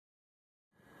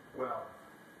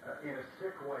in a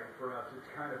sick way for us, it's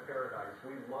kind of paradise.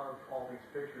 We love all these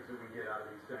pictures that we get out of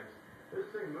these things. This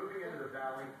thing moving into the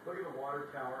valley, look at the water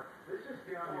tower. This is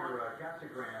down near Casa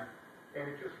Grande, and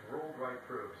it just rolled right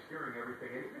through, obscuring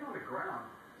everything. And even on the ground,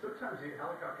 sometimes the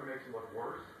helicopter makes it look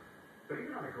worse, but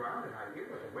even on the ground at night, it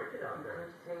was wicked out there.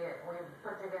 You see it. We've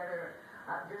put together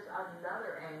just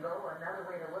another angle, another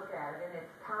way to look at it, and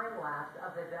it's time-lapse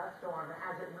of the dust storm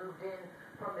as it moved in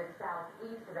from the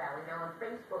southeast valley. Now on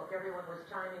Facebook, everyone was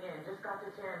chiming in, just got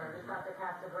to Chandler, just got to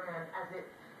Casa Grande as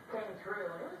it came through,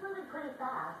 and it was moving pretty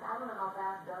fast. I don't know how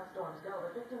fast dust storms go,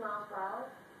 but 50 miles per hour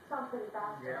sounds pretty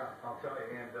fast. Yeah, I'll tell you,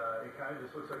 and it kind of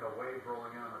just looks like a wave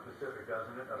rolling in on the Pacific,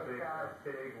 doesn't it? A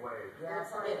big wave. Yeah,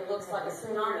 it looks like a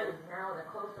tsunami. Now the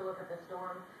closer look at the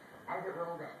storm as it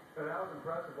rolled in. And I was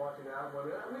impressed watching that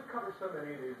one. We've covered so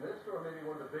many of these, and this storm may be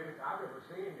one of the biggest I've ever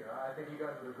seen here. I think you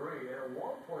guys would agree. And at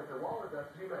one point, the wall of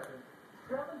dust, you mentioned,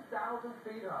 7,000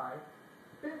 feet high,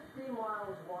 50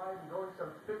 miles wide, and going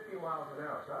some 50 miles an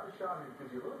hour. So I was shot, it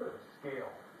gives you a little bit of a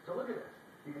scale. So look at this.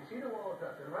 You can see the wall of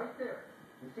dust, and right there,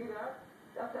 you see that?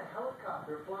 That's a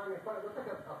helicopter flying in front of it. It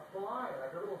looks like a fly,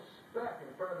 like a little speck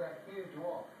in front of that huge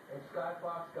wall. And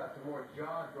Skyfox got some more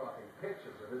jaw-dropping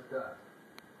pictures of this dust.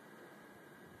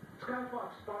 Skyfox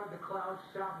spotted the clouds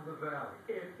south of the valley,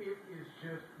 and it is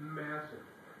just massive,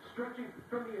 stretching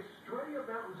from the Estrella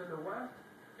Mountains in the west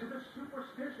to the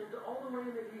Superstitions all the way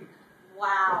in the east.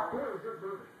 Wow. Boy, is it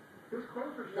moving. This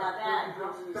closer Now shot that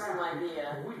gives you some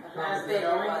idea of how big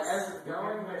it was. As it's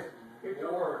going, it's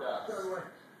more dust. Sun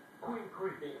Lakes, Queen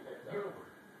Creek, Gilbert,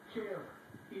 Chandler,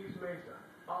 East Mesa,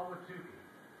 Ahwatukee.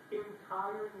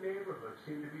 Entire neighborhoods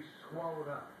seem to be swallowed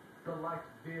up. The lights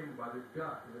dimmed by the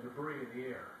dust and the debris in the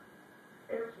air.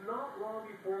 And it's not long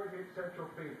before it hits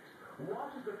Central Phoenix.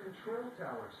 Watch as the control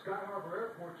tower at Sky Harbor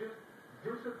Airport just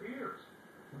disappears.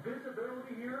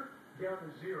 Visibility here down to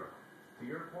zero.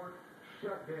 The airport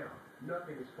shut down.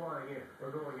 Nothing is flying in or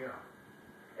going out.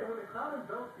 And when the cloud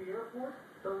envelops the airport,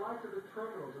 the lights of the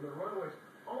terminals and the runways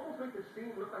almost make the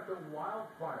scene look like the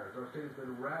wildfires our city has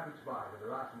been ravaged by in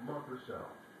the last month or so.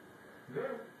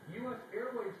 Then, U.S.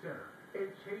 Airways Center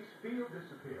and Chase Field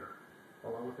disappear,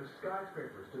 along with the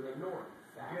skyscrapers to the north.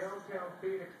 Downtown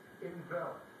Phoenix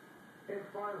enveloped. And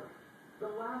finally, the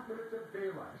last minutes of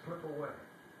daylight slip away.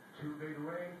 Two big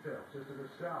rain cells just to the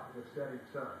south of the setting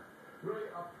sun.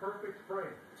 Really a perfect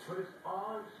frame for this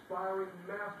awe-inspiring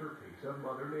masterpiece of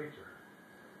Mother Nature.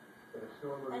 And the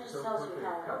storm That was just so tells you quickly.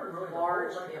 how Covered really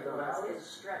large the whole length it of the was. valley. It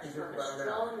stretched and from just the about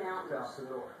Estrella south Mountains to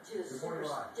north. to the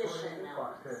Superstition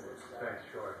Mountains. Thanks,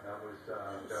 Troy. That was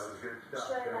good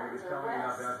stuff. Estrella And we Mountains were are telling you how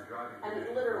west. bad the driving I mean,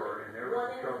 conditions literally, were, and there one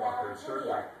was end of trouble the out there, valley to the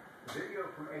certainly. other. Video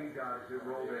from ADOT as it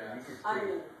rolled in, you could see. I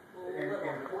mean,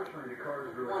 And unfortunately, the cars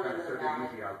really one kind end of of the took it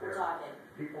valley. easy out We're there. talking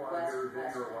People out here who've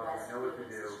been here a while, west, they know what to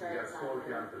do. west, You got to west, slow west,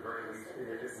 down at the very least. And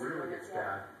if it really gets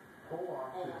bad, pull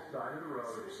off to the side of the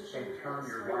road and turn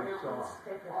your lights off.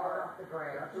 Take your foot off the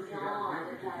brake. That's what you got to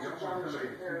do, because you don't want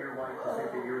somebody to see your lights and think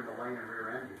that you're in the lane and rear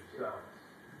end you. So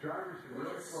drivers should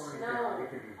really slow these down. It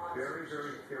can be very,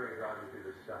 very scary driving through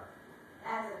this stuff.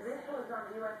 And this was on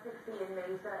US 60 in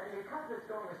Mesa, and because the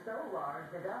storm was so large,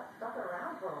 the dust stuck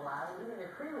around for a while, leaving the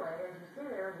freeway, as you see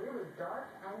there, really dark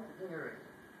and eerie.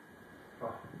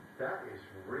 Oh, that is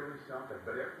really something.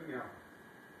 But,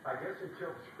 I guess until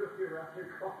it's really around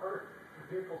your car,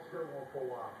 people still won't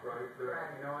pull off, right? Right.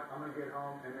 You know what? I'm going to get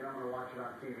home, and then I'm going to watch it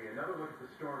on TV. Another look at the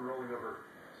storm rolling over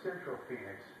Central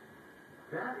Phoenix.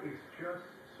 That is just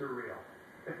surreal.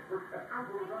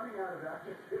 We're running out of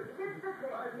adjectives. Here's the thing,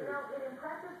 it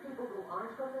impresses people who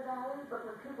aren't from the valley, but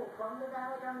when people from the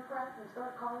valley are impressed and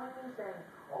start calling me saying,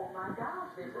 oh my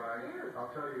gosh, this is huge. I'll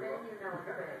tell you then what. You know it's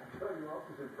big. I'll tell you what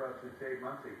was impressed with Dave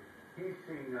Muncy. He's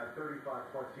seen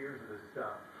 35 plus years of this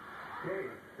stuff.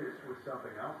 Dave, this was something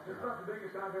else. It's not the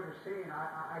biggest I've ever seen.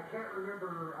 I can't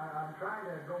remember. I'm trying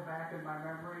to go back in my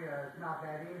memory. It's not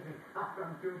that easy. I've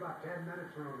gone through about 10 minutes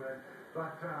real good.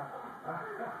 But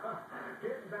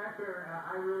getting back there,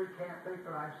 I really can't think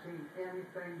that I've seen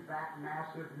anything that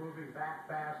massive, moving that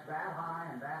fast, that high,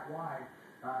 and that wide.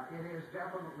 It is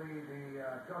definitely the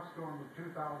dust storm of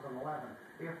 2011,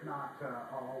 if not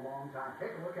a long time.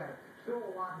 Take a look at it. Still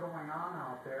a lot going on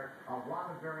out there. A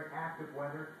lot of very active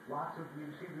weather. Lots of, you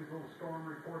see these little storm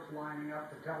reports lining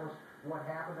up to tell us what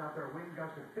happened out there. Wind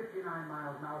gusts at 59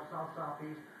 miles an hour,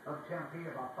 south-southeast of Tempe,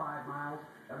 about 5 miles.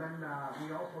 And then we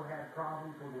also had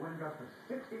problems with wind gusts of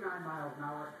 69 miles an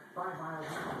hour, 5 miles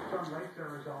east of Sun Lakes,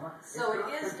 Arizona. So it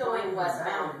is going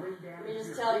westbound. Let me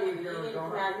just tell you, you need to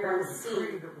come out here and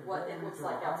see what it looks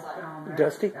like outside.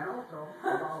 Dusty? And also,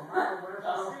 about a mile west,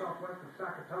 southwest of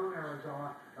Sacatone,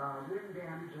 Arizona, wind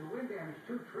damage. And wind damage,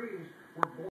 2 trees were blown.